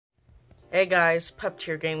Hey guys,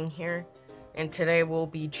 Puptier Gaming here, and today we'll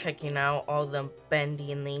be checking out all the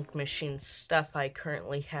Bendy and the Ink Machine stuff I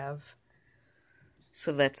currently have.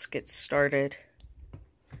 So let's get started.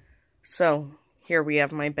 So, here we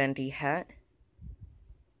have my Bendy hat.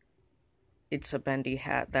 It's a Bendy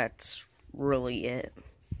hat, that's really it.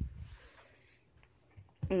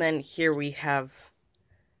 And then here we have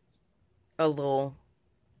a little,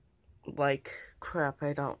 crap,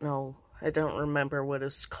 I don't know. I don't remember what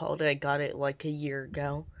it's called. I got it like a year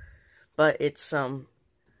ago. But it's knockoff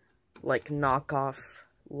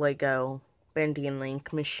Lego Bendy and the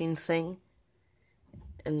Ink Machine thing.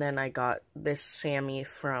 And then I got this Sammy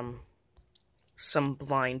from some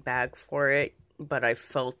blind bag for it, but I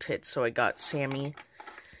felt it, so I got Sammy.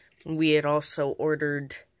 We had also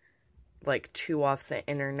ordered like 2 off the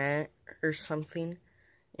internet or something,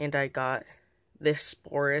 and I got this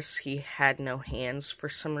Boris. He had no hands for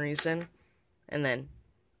some reason, and then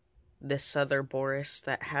this other Boris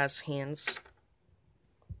that has hands.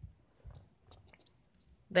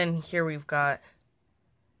 Then here we've got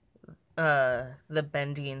the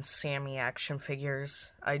Bendy and Sammy action figures.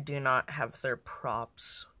 I do not have their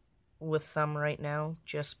props with them right now,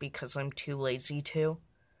 just because I'm too lazy to.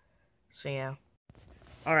 So yeah.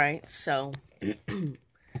 Alright, so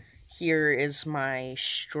here is my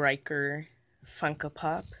Striker Funko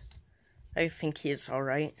Pop. I think he's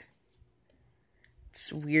alright.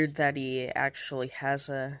 It's weird that he actually has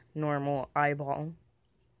a normal eyeball.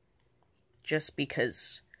 Just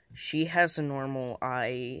because she has a normal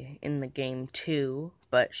eye in the game too,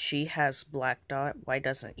 but she has black dot. Why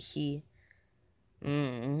doesn't he?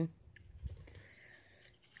 Here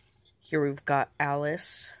we've got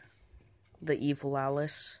Alice, the evil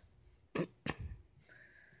Alice.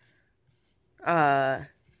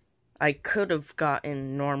 I could have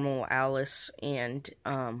gotten normal Alice and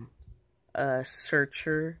a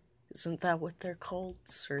searcher. Isn't that what they're called?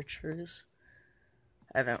 Searchers?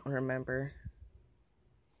 I don't remember.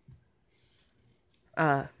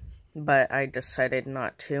 But I decided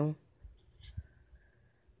not to,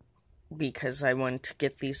 because I wanted to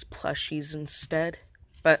get these plushies instead.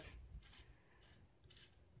 But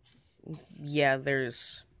yeah,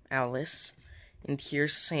 there's Alice, and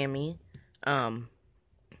here's Sammy. Well,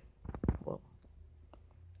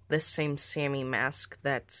 this same Sammy mask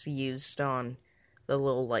that's used on the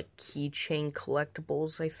little keychain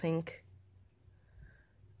collectibles, I think.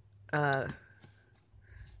 To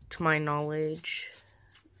my knowledge,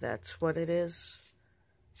 that's what it is.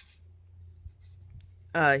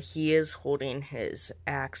 He is holding his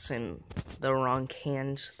axe in the wrong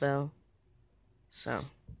hand, though. So,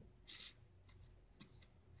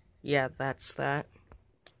 yeah, that's that.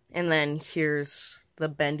 And then here's the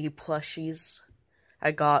Bendy plushies.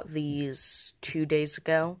 I got these 2 days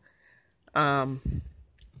ago. Yeah.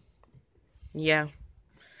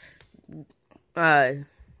 At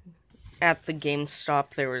the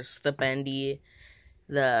GameStop, there was the Bendy,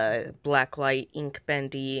 the Blacklight Ink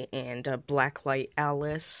Bendy, and a Blacklight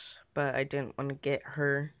Alice, but I didn't want to get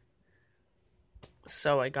her,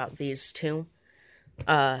 so I got these two.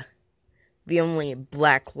 The only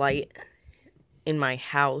Blacklight in my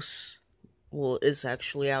house, well, is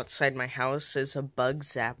actually outside my house, is a Bug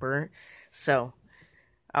Zapper, so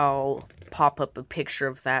I'll pop up a picture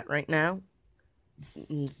of that right now,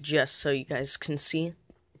 just so you guys can see.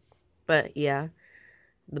 But yeah,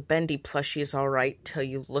 the Bendy plushie is alright till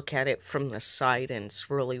you look at it from the side and it's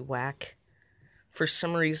really whack. For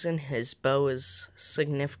some reason, his bow is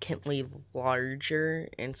significantly larger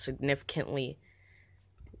and significantly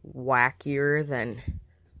wackier than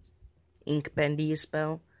Ink Bendy's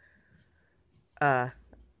bow.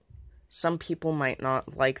 Some people might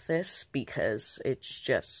not like this because it's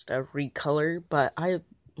just a recolor, but I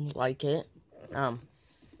like it.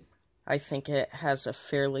 I think it has a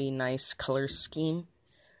fairly nice color scheme.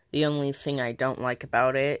 The only thing I don't like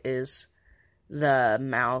about it is the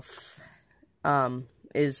mouth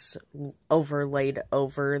is overlaid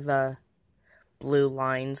over the blue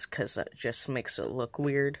lines, because it just makes it look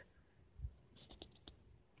weird.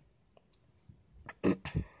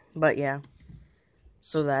 But yeah,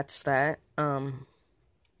 so that's that.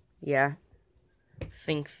 Yeah, I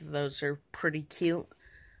think those are pretty cute.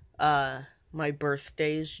 My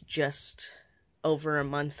birthday's just over a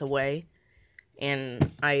month away,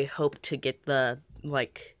 and I hope to get the,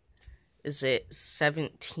 is it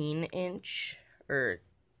 17-inch or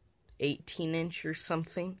 18-inch or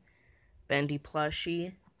something? Bendy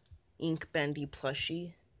plushie, Ink Bendy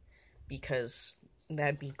plushie, because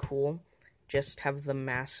that'd be cool. Just have the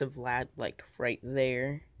massive lad, right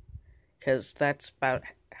there, because that's about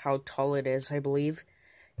how tall it is, I believe,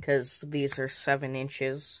 because these are 7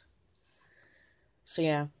 inches. So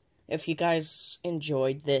yeah, if you guys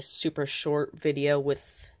enjoyed this super short video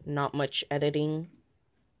with not much editing,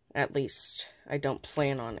 at least I don't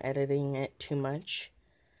plan on editing it too much,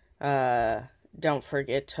 don't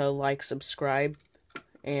forget to like, subscribe,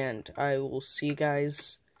 and I will see you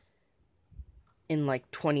guys in like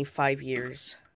 25 years.